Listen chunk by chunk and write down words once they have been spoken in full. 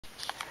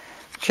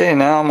Okay,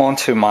 now I'm on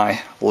to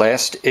my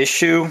last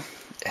issue,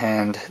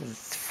 and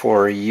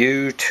for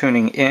you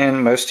tuning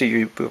in, most of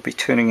you will be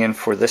tuning in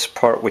for this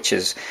part, which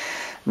is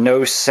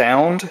no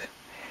sound,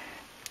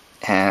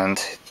 and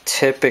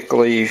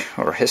typically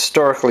or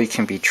historically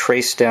can be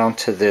traced down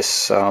to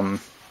this I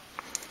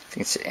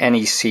think it's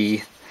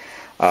NEC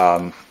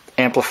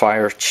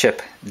amplifier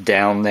chip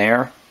down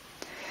there.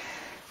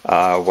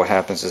 What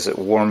happens is it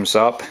warms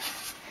up,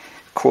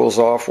 cools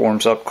off,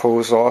 warms up,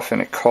 cools off,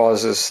 and it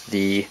causes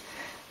the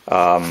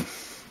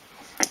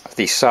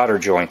solder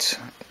joints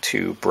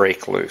to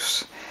break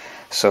loose.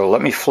 So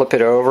let me flip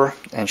it over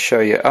and show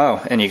you.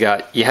 Oh, and you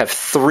have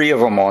 3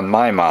 of them on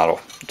my model.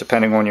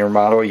 Depending on your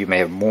model, you may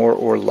have more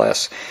or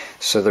less.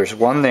 So there's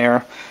one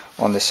there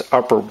on this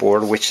upper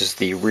board, which is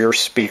the rear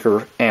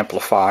speaker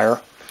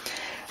amplifier,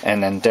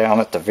 and then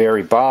down at the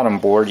very bottom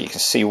board you can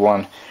see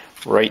one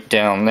right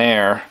down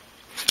there,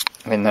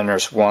 and then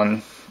there's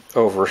one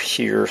over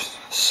here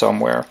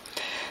somewhere.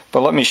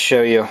 But let me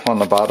show you on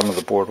the bottom of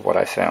the board what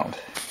I found.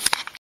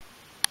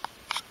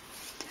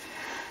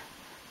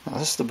 Now,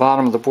 this is the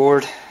bottom of the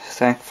board.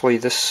 Thankfully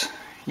this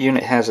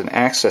unit has an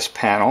access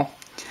panel,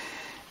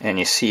 and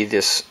you see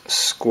this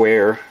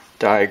square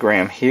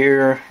diagram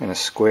here and a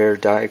square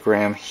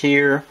diagram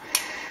here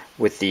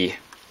with the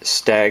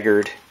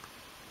staggered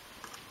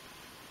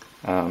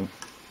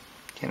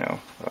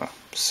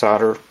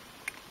solder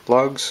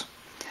lugs.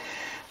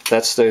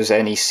 That's those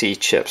NEC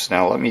chips.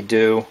 Now I'm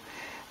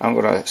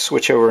going to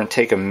switch over and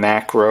take a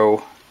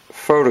macro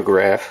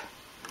photograph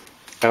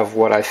of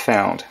what I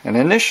found. And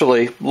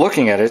initially,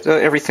 looking at it,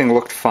 everything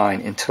looked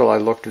fine until I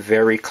looked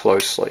very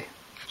closely.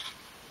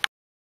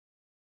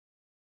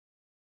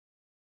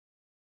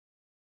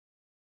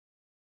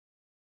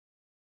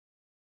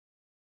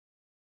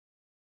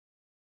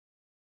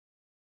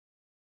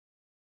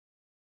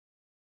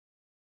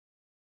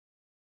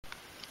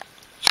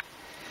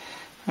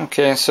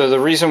 Okay, so the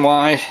reason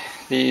why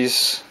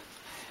these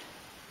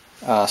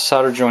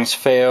solder joints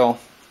fail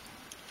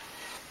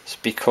is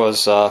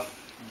because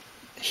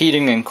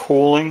heating and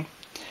cooling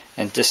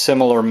and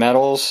dissimilar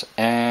metals,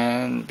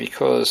 and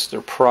because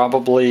they're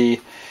probably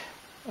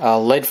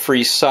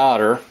lead-free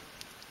solder,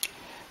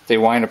 they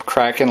wind up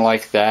cracking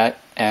like that.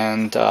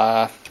 And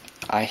I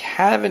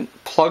haven't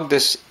plugged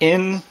this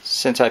in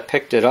since I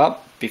picked it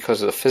up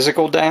because of the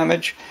physical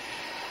damage,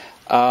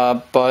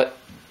 but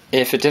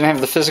if it didn't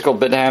have the physical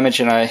damage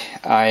and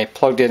I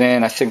plugged it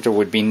in, I think there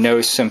would be no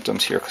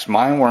symptoms here, because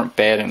mine weren't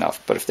bad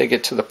enough. But if they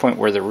get to the point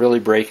where they're really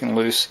breaking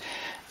loose,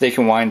 they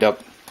can wind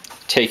up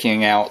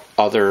taking out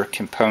other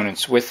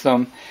components with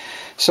them.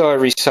 So I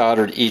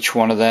resoldered each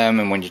one of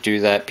them, and when you do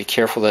that, be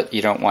careful that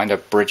you don't wind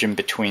up bridging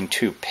between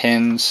 2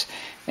 pins.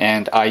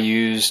 And I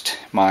used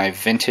my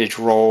vintage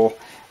roll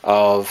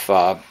of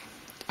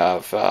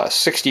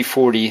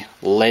 6040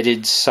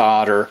 leaded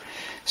solder.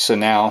 So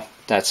now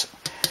that's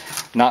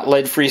not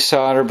lead-free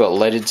solder, but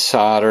leaded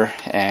solder,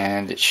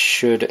 and it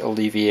should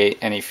alleviate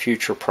any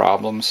future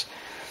problems.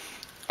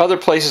 Other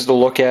places to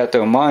look at,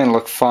 though mine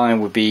look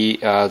fine, would be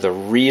the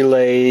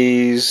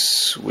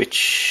relays,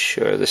 which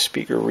are the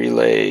speaker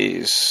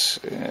relays,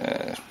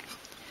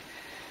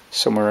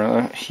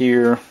 somewhere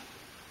here.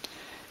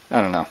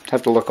 I don't know,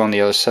 have to look on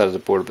the other side of the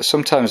board, but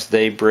sometimes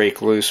they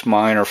break loose.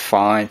 Mine are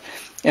fine.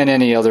 And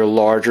any other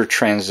larger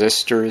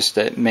transistors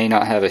that may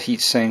not have a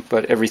heatsink,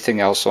 but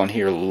everything else on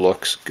here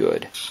looks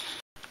good.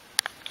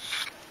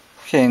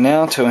 Okay,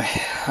 now to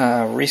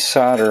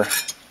resolder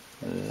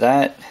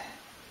that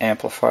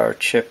amplifier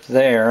chip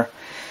there,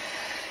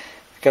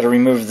 I've got to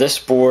remove this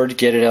board,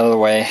 get it out of the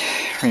way,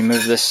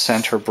 remove this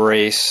center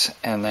brace,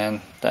 and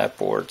then that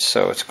board.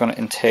 So it's going to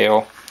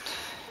entail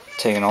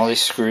taking all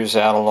these screws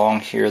out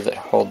along here that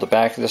hold the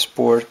back of this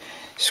board.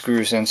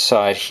 Screws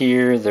inside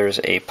here. There's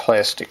a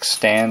plastic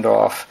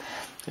standoff.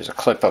 There's a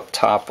clip up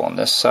top on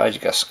this side. You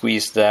got to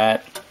squeeze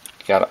that.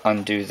 You got to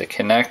undo the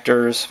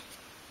connectors.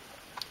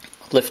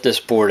 Lift this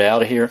board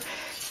out of here.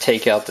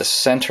 Take out the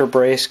center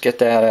brace. Get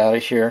that out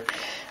of here.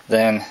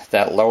 Then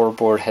that lower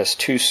board has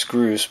 2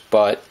 screws,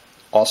 but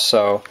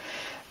also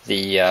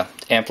the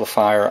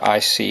amplifier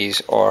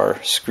ICs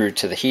are screwed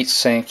to the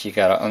heatsink. You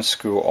got to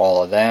unscrew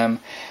all of them.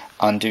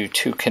 Undo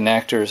 2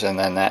 connectors, and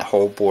then that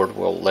whole board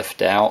will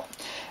lift out.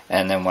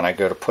 And then when I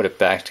go to put it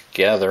back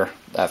together,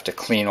 I have to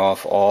clean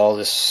off all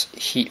this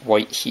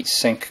white heat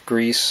sink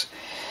grease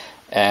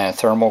and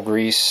thermal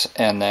grease,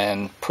 and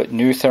then put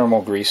new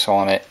thermal grease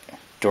on it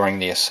during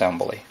the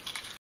assembly.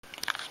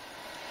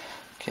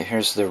 Okay,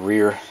 here's the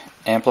rear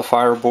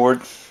amplifier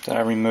board that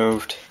I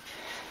removed.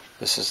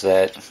 This is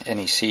that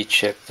NEC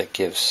chip that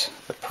gives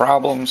the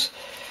problems.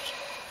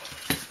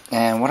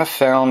 And what I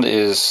found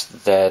is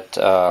that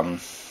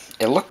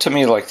it looked to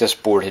me like this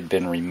board had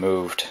been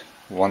removed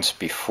once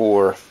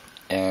before,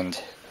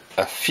 and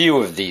a few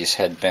of these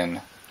had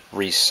been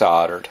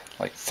resoldered,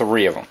 like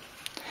 3 of them,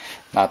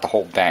 not the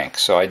whole bank.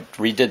 So I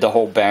redid the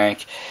whole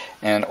bank,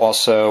 and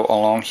also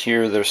along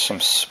here there's some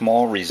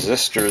small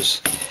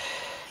resistors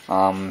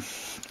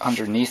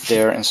underneath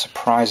there, and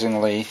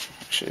surprisingly,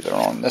 actually they're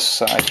on this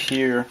side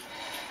here,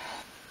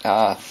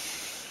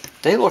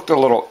 they looked a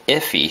little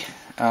iffy.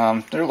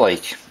 They're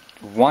like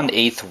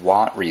 1/8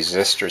 watt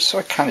resistors, so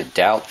I kind of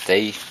doubt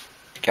they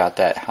got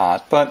that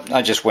hot, but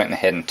I just went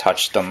ahead and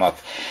touched them up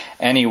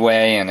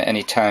anyway, and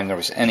anytime there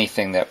was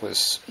anything that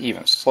was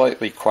even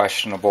slightly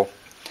questionable,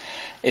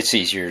 it's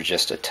easier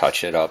just to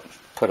touch it up,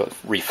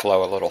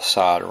 reflow a little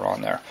solder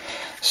on there.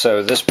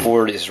 So this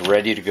board is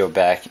ready to go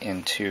back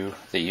into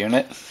the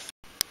unit.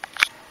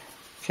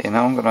 Okay,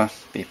 now I'm going to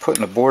be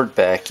putting the board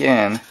back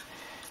in.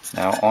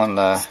 Now on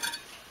the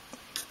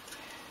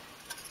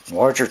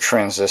larger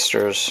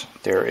transistors,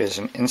 there is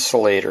an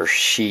insulator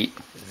sheet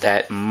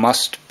that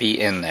must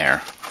be in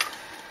there.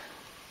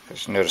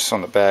 Just notice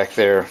on the back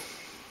there,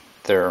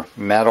 they're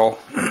metal,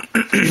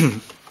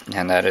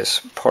 and that is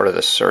part of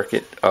the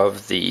circuit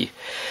of the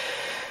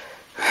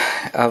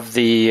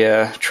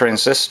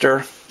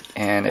transistor.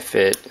 And if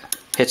it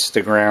hits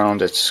the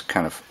ground, it's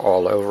kind of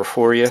all over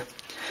for you.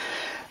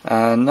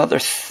 Another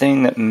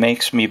thing that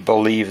makes me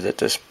believe that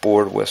this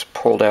board was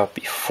pulled out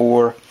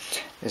before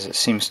is it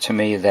seems to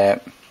me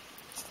that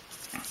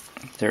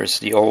there's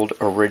the old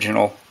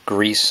original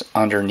grease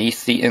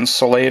underneath the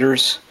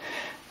insulators.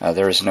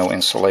 There is no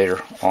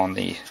insulator on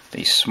the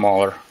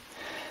smaller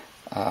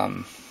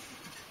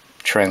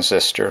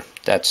transistor.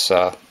 That's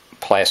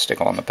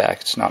plastic on the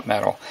back. It's not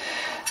metal.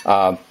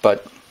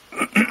 But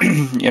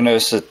you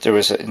notice that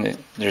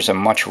there's a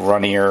much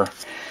runnier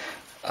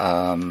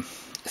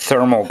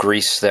thermal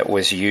grease that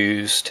was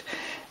used.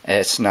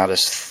 It's not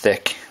as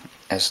thick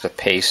as the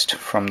paste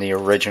from the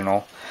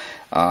original.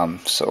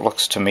 So it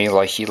looks to me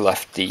like he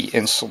left the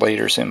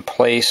insulators in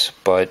place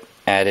but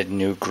added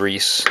new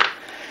grease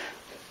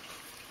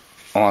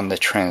on the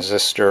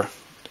transistor.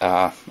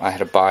 I had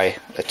to buy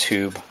a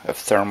tube of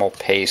thermal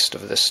paste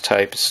of this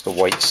type. It's the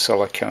white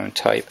silicone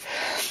type.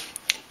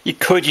 You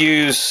could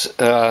use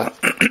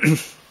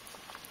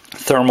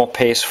thermal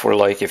paste for,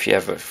 like, if you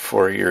have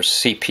for your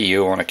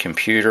CPU on a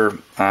computer.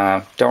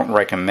 Don't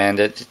recommend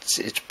it.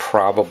 It's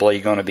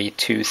probably going to be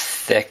too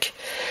thick.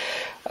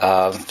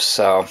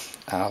 So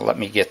let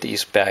me get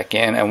these back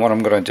in, and what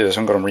I'm going to do is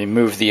I'm going to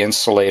remove the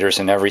insulators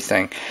and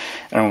everything,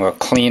 and I'm going to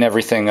clean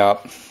everything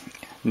up.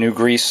 New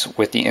grease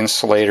with the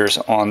insulators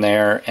on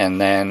there,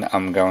 and then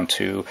I'm going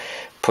to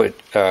put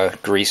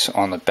grease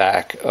on the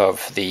back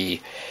of the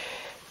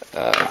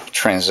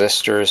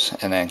transistors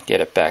and then get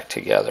it back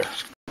together.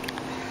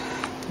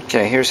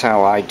 Okay, here's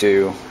how I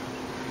do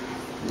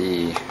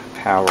the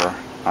power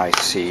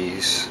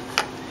ICs.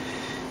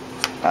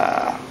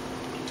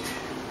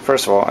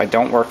 First of all, I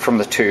don't work from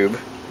the tube.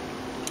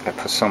 I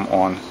put some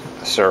on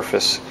the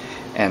surface,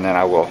 and then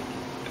I will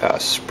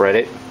spread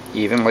it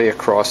evenly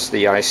across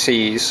the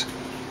ICs,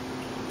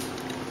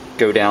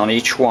 go down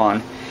each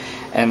one,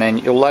 and then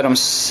you'll let them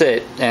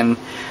sit. And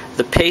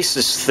the paste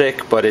is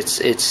thick, but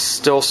it's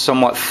still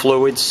somewhat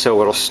fluid, so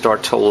it'll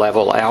start to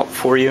level out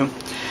for you.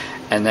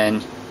 And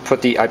then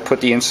I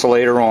put the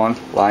insulator on,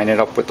 line it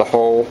up with the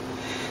hole,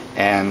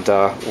 and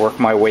work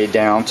my way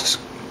down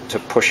to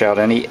push out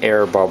any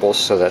air bubbles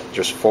so that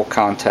there's full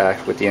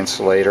contact with the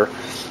insulator.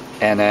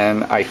 And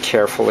then I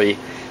carefully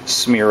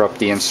smear up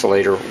the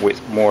insulator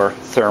with more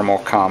thermal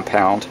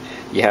compound.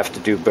 You have to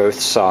do both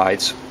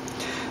sides.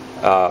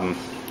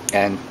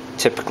 And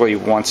typically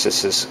once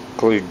this is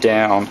glued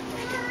down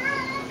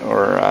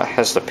or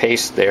has the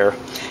paste there,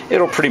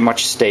 it'll pretty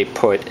much stay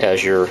put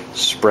as you're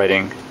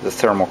spreading the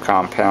thermal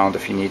compound.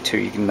 If you need to,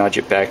 you can nudge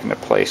it back into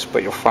place,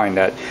 but you'll find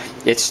that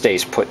it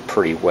stays put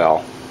pretty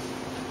well.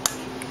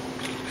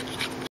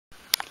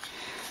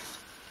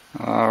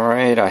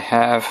 Alright, I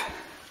have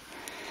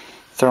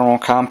thermal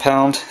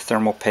compound,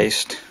 thermal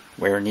paste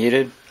where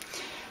needed.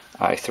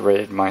 I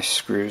threaded my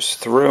screws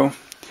through,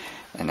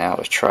 and now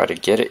to try to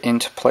get it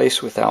into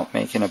place without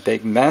making a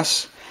big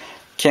mess.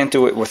 Can't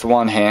do it with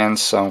one hand,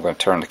 so I'm going to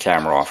turn the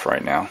camera off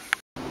right now.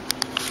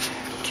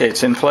 Okay,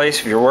 it's in place.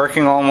 If you're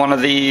working on one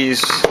of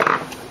these,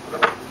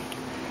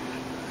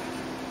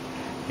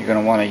 you're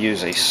going to want to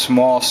use a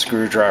small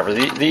screwdriver.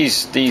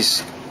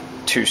 These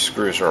two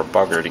screws are a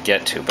bugger to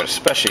get to, but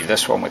especially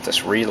this one with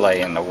this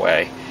relay in the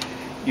way.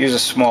 Use a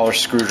smaller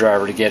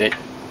screwdriver to get it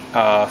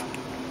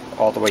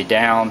all the way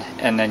down,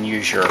 and then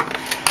use your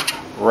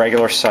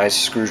regular size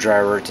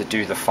screwdriver to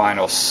do the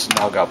final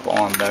snug up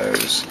on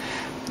those.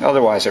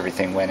 Otherwise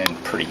everything went in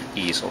pretty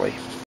easily.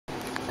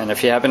 And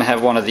if you happen to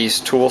have one of these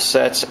tool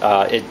sets,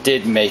 it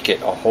did make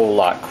it a whole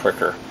lot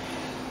quicker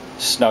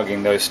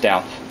snugging those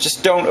down.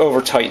 Just don't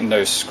over tighten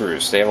those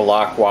screws. They have a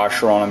lock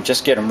washer on them.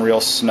 Just get them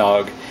real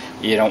snug.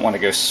 You don't want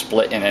to go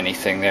splitting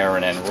anything there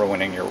and then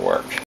ruining your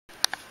work.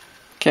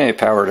 Okay,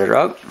 powered it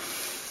up.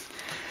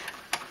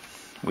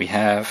 We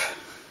have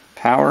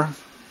power.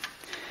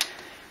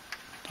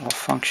 All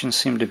functions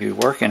seem to be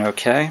working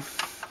okay.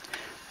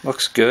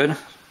 Looks good.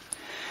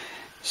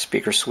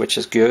 Speaker switch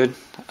is good.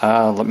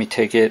 Let me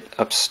take it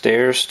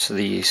upstairs to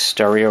the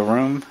stereo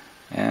room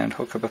and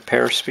hook up a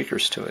pair of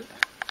speakers to it.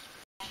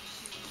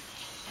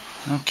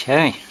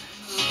 Okay.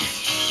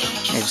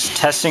 It's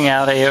testing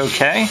out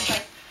A-OK.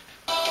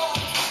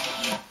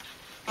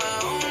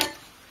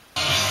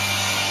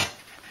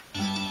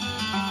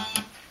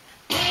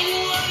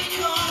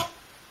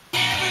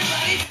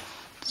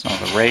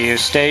 radio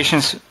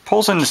stations.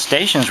 Pulls in the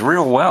stations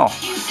real well,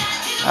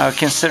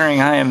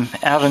 considering I am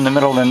out in the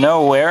middle of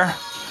nowhere.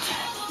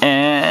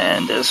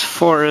 And as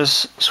far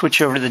as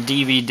switch over to the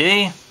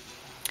DVD,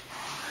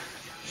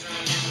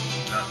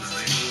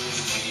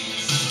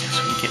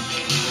 so we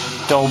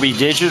get Dolby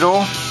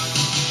Digital.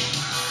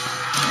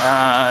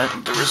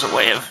 There is a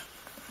way of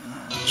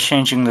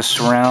changing the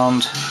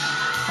surround.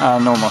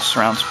 Normal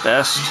surround's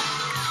best.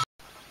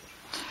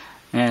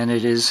 And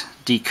it is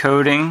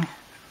decoding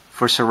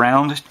for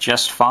surround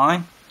just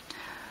fine.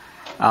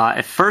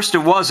 At first it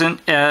wasn't,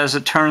 as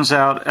it turns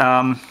out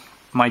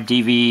my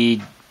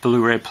DVD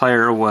Blu-ray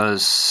player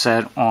was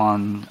set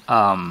on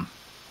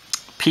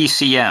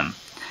PCM.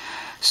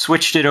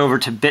 Switched it over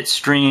to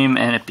Bitstream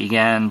and it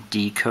began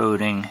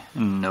decoding,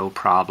 no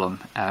problem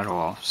at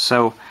all.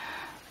 So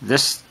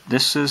this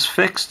is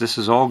fixed, this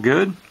is all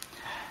good.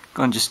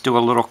 Going to just do a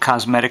little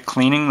cosmetic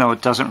cleaning, though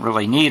it doesn't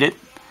really need it.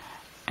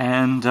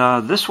 And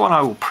this one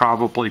I will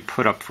probably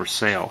put up for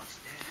sale,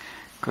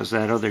 because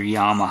that other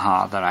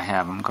Yamaha that I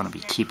have, I'm going to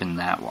be keeping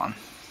that one.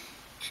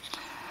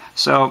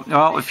 So,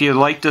 well, if you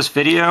liked this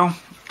video,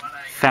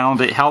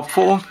 found it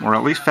helpful, or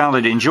at least found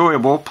it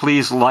enjoyable,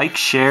 please like,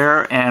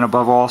 share, and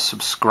above all,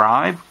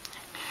 subscribe.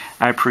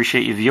 I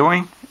appreciate you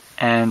viewing,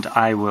 and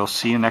I will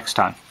see you next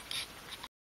time.